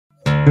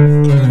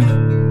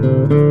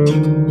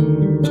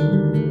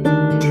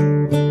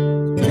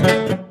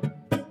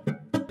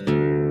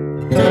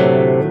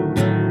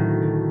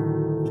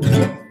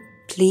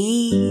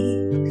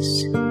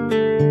Please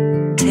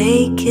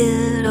take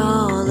it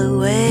all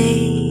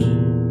away.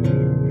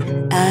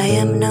 I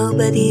am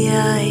nobody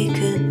I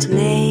could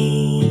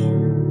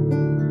name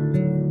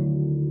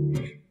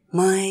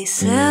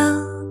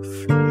myself.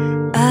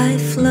 I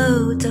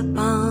float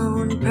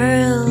upon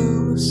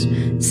pearls.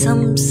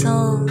 Some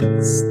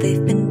songs,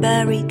 they've been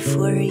buried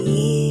for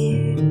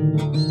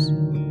years.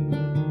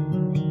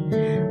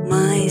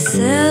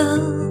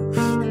 Myself,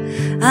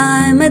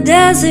 I'm a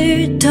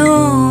desert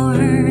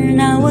torn.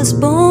 I was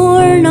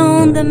born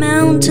on the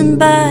mountain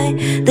by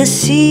the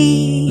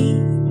sea.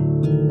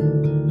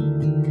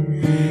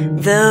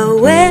 The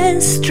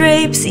west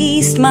drapes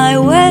east, my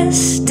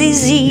west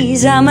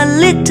disease. I'm a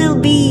little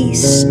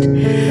beast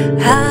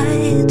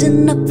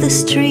hiding up the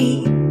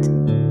street.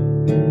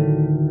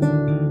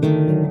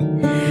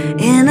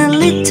 In a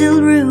little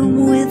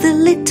room with a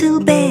little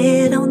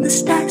bed on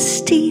this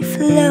dusty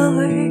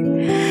floor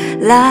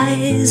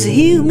lies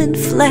human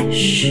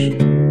flesh.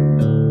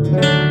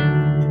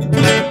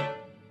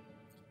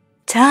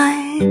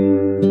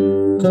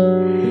 Time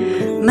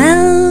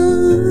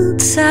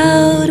melts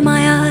out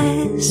my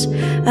eyes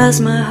as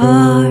my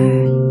heart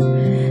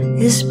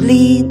is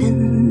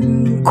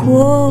bleeding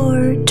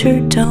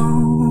quarter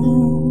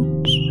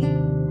tones,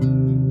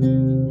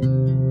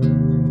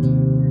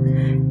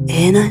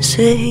 and I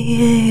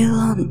sail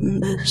on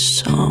the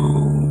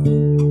song.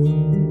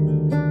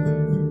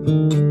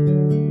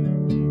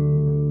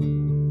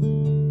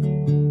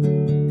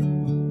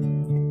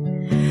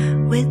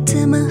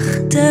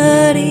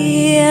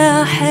 وتمختاري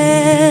يا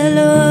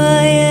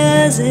حلوة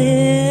يا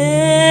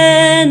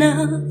زينة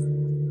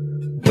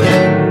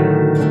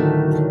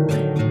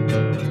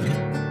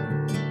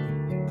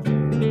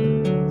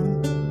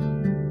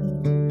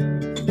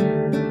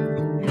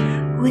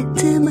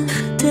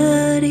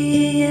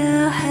وتمختاري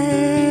يا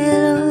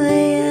حلوة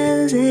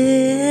يا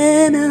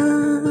زينة.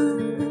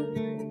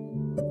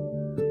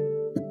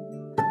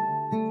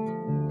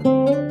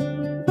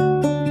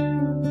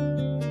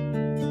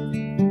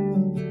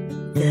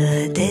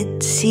 The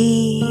Dead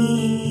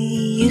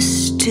Sea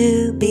used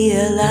to be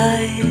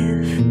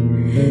alive.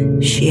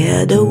 She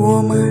had a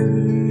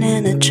woman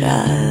and a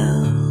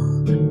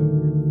child,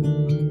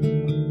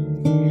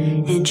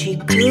 and she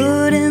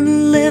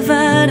couldn't live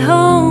at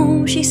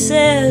home. She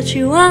said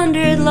she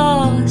wandered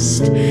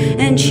lost,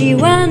 and she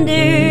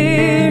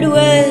wandered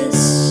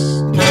west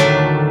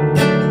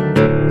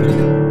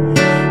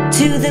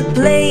to the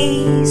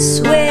place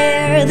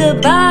where the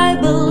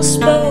Bible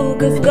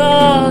spoke of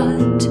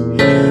God,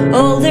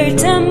 all their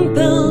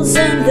temples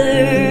and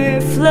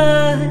their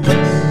floods.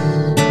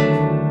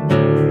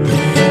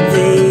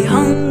 They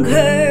hung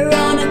her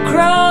on a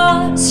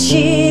cross.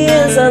 She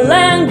is a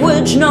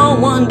language no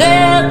one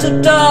dared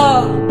to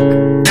talk.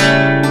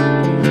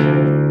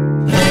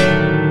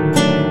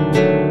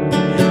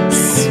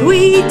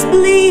 Sweet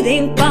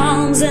bleeding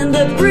palms and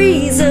the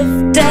breeze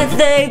of death,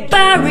 they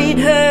buried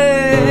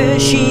her.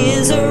 She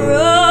is a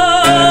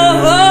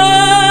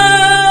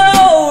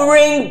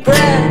roaring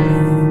breath.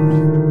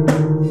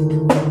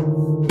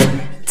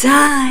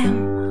 Time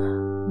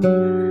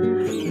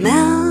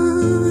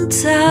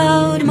melts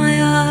out my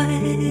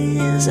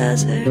eyes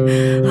as her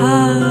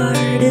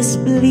heart is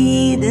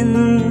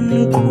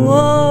bleeding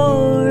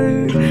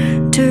quarter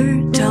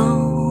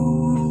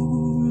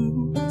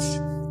tones,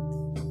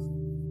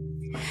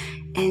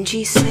 and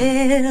she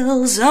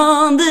sails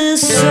on the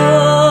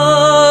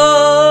shore.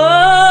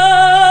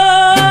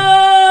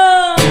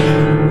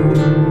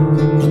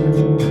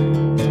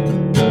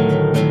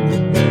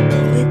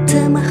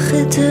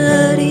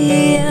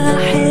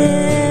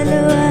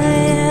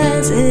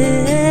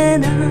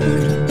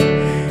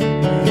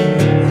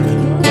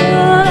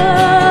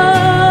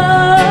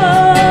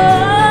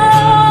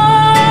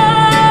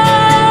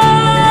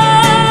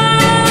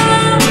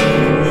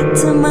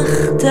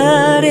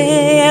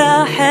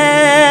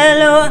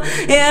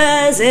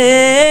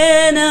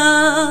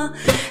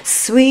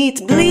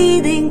 Sweet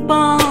bleeding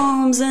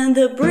palms and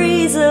the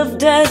breeze of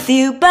death,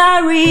 you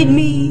buried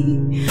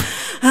me.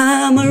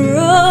 I'm a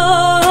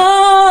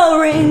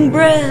roaring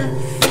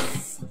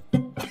breath.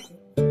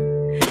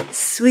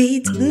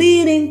 Sweet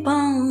bleeding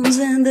palms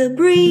and the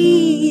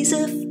breeze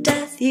of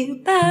death, you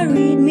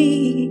buried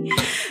me.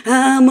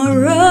 I'm a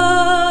roaring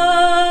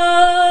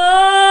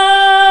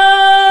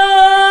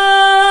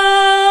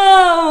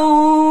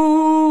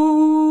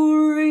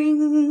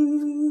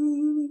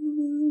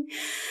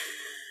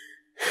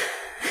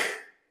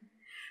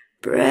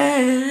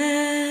breath.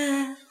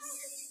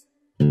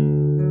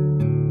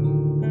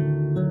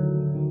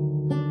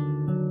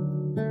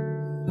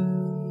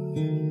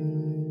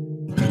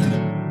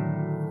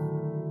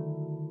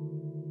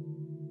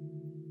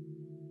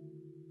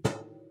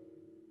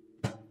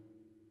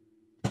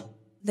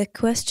 The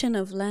question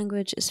of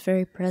language is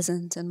very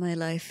present in my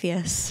life,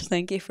 yes.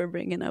 Thank you for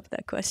bringing up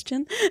that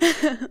question.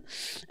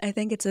 I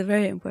think it's a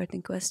very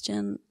important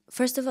question.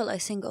 First of all, I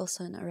sing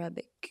also in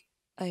Arabic.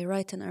 I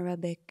write in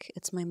Arabic.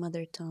 It's my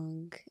mother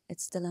tongue.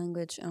 It's the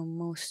language I'm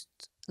most,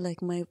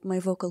 like my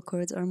vocal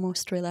cords are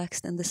most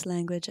relaxed in this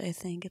language, I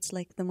think. It's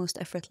like the most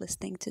effortless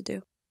thing to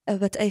do.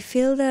 But I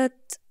feel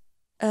that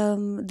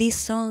these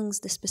songs,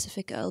 the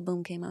specific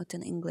album came out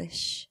in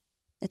English.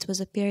 It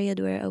was a period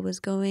where I was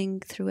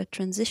going through a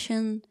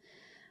transition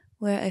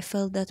where I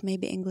felt that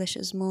maybe English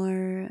is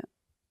more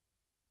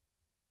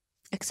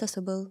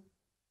accessible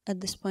at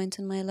this point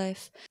in my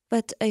life.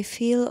 But I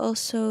feel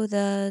also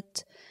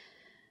that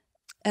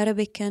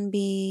Arabic can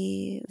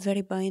be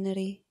very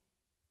binary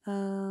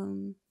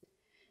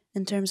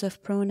in terms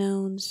of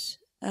pronouns.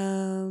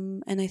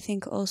 And I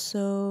think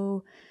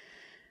also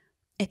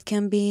it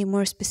can be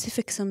more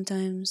specific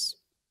sometimes.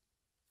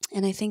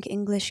 And I think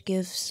English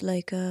gives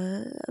like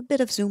a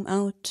bit of zoom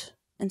out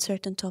in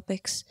certain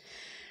topics.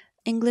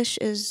 English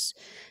is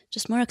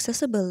just more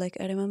accessible. Like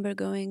I remember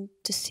going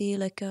to see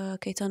like a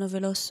Caetano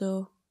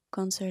Veloso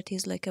concert.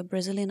 He's like a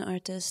Brazilian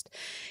artist.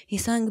 He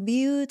sang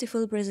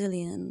beautiful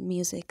Brazilian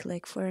music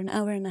like for an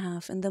hour and a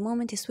half. And the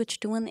moment he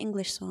switched to one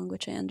English song,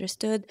 which I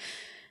understood,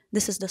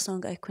 this is the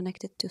song I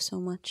connected to so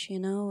much, you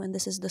know, and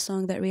this is the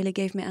song that really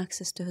gave me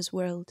access to his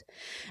world.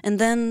 And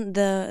then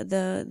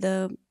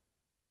the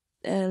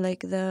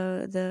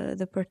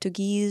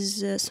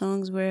Portuguese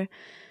songs were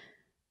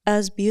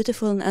as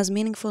beautiful and as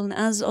meaningful, and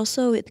as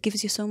also it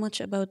gives you so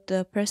much about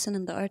the person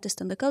and the artist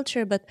and the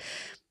culture. But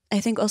I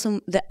think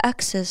also the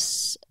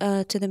access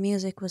to the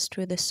music was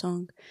through this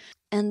song.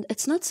 And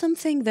it's not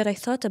something that I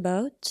thought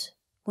about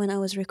when I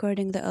was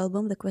recording the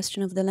album, the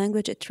question of the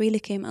language. It really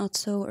came out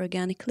so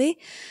organically.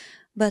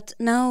 But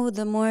now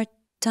the more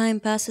time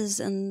passes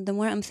and the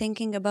more I'm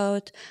thinking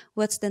about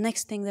what's the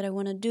next thing that I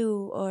want to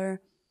do, or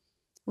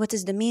what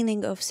is the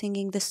meaning of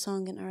singing this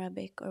song in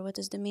Arabic, or what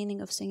is the meaning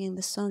of singing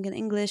this song in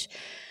English,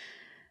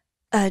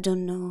 I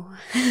don't know.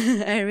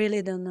 I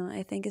really don't know.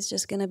 I think it's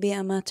just going to be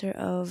a matter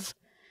of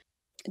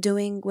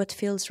doing what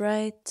feels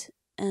right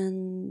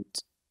and,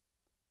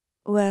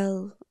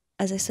 well,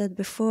 as I said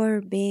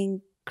before,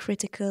 being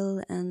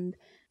critical and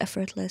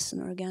effortless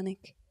and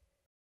organic.